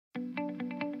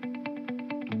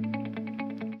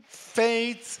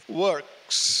Faith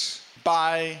works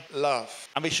by love.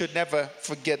 And we should never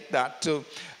forget that.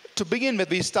 To begin with,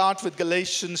 we start with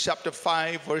Galatians chapter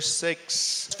 5, verse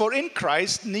 6. For in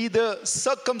Christ, neither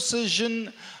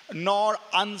circumcision nor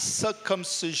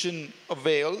uncircumcision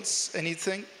avails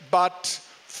anything, but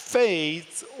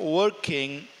faith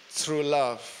working through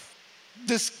love.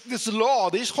 This law,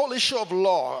 this whole issue of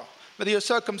law, whether you're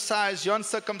circumcised, you're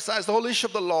uncircumcised, the whole issue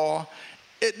of the law,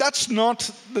 that's not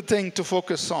the thing to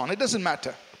focus on. It doesn't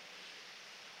matter.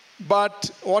 But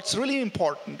what's really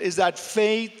important is that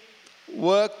faith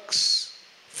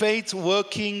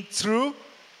working through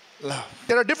love.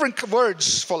 There are different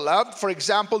words for love. For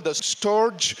example, the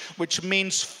storge, which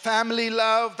means family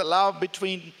love, the love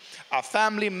between our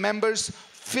family members.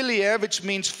 Philia, which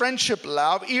means friendship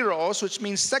love. Eros, which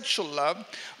means sexual love.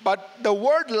 But the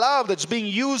word love that's being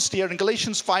used here in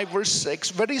Galatians 5 verse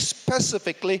 6 very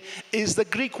specifically is the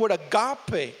Greek word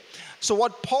agape. So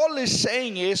what Paul is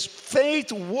saying is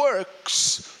faith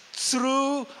works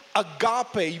through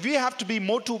agape. We have to be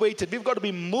motivated. We've got to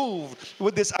be moved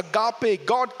with this agape,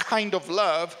 God kind of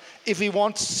love if we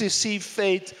want to see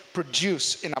faith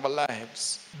produce in our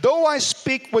lives. Though I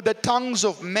speak with the tongues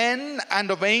of men and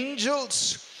of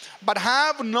angels, but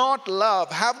have not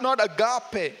love, have not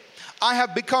agape, I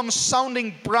have become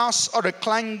sounding brass or a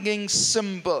clanging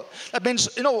cymbal. That means,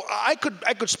 I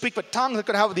could speak with tongues, I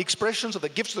could have the expressions of the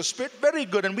gifts of the Spirit. Very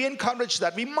good, and we encourage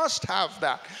that. We must have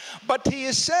that. But he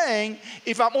is saying,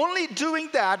 if I'm only doing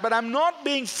that, but I'm not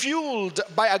being fueled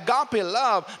by agape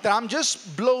love, then I'm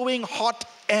just blowing hot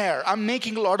air. I'm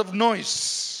making a lot of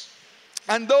noise.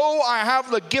 And though I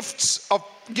have the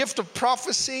gift of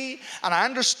prophecy, and I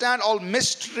understand all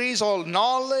mysteries, all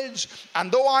knowledge,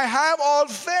 and though I have all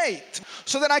faith,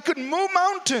 so that I could move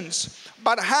mountains,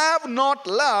 but have not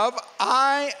love,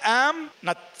 I am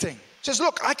nothing. Says,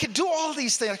 look, I could do all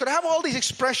these things. I could have all these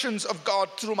expressions of God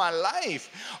through my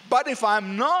life. But if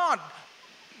I'm not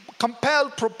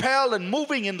compelled, propelled, and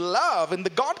moving in love, in the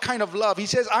God kind of love, he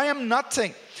says, I am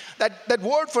nothing. That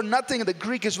word for nothing in the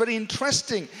Greek is very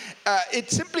interesting.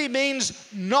 It simply means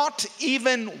not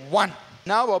even one.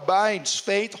 Now abides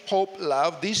faith, hope,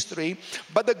 love, these three.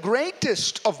 But the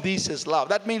greatest of these is love.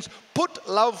 That means put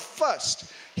love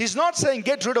first. He's not saying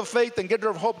get rid of faith and get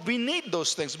rid of hope. We need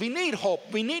those things. We need hope.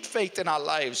 We need faith in our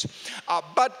lives.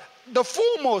 But the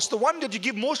foremost, the one that you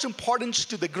give most importance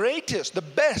to, the greatest, the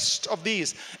best of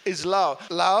these is love.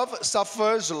 Love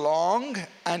suffers long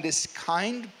and is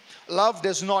kind. Love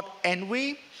does not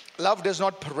envy. Love does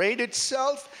not parade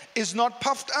itself, is not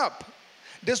puffed up,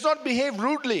 does not behave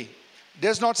rudely,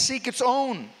 does not seek its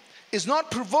own, is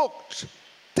not provoked,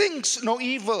 thinks no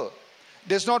evil,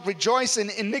 does not rejoice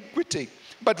in iniquity,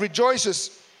 but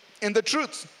rejoices in the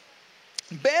truth,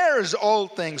 bears all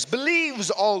things, believes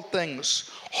all things,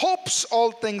 hopes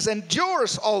all things,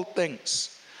 endures all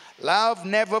things. Love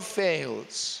never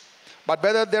fails. But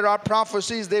whether there are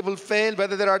prophecies, they will fail.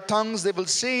 Whether there are tongues, they will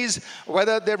cease.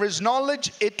 Whether there is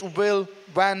knowledge, it will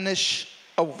vanish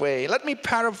away. Let me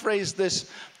paraphrase this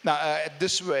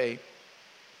this way.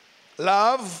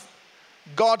 Love,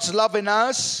 God's love in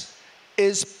us,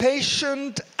 is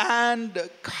patient and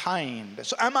kind.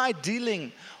 So am I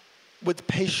dealing with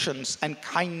patience and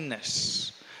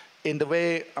kindness in the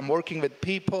way I'm working with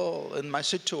people, in my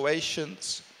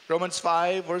situations? Romans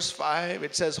 5, verse 5,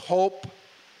 it says, hope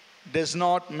does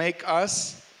not make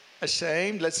us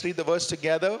ashamed. Let's read the verse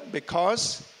together.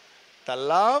 Because the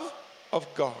love of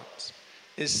God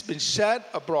has been shed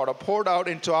abroad or poured out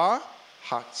into our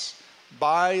hearts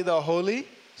by the Holy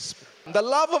Spirit. The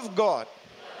love of God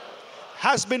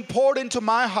has been poured into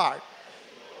my heart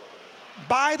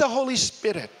by the Holy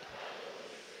Spirit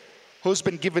who's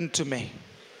been given to me.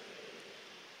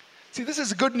 See, this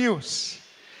is good news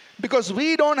because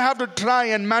we don't have to try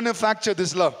and manufacture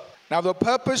this love. Now, the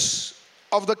purpose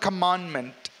of the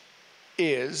commandment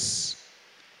is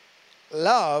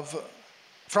love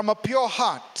from a pure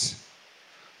heart,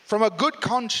 from a good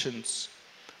conscience,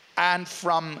 and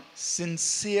from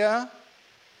sincere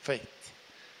faith.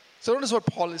 So notice what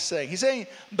Paul is saying. He's saying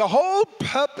the whole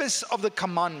purpose of the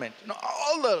commandment,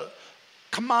 all the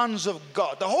commands of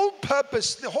God, the whole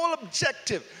purpose, the whole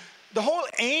objective, the whole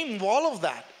aim of all of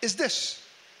that is this.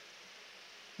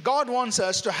 God wants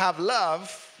us to have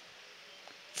love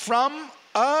from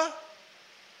a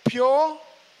pure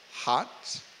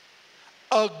heart,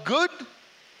 a good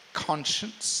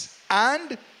conscience,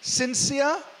 and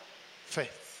sincere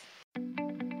faith.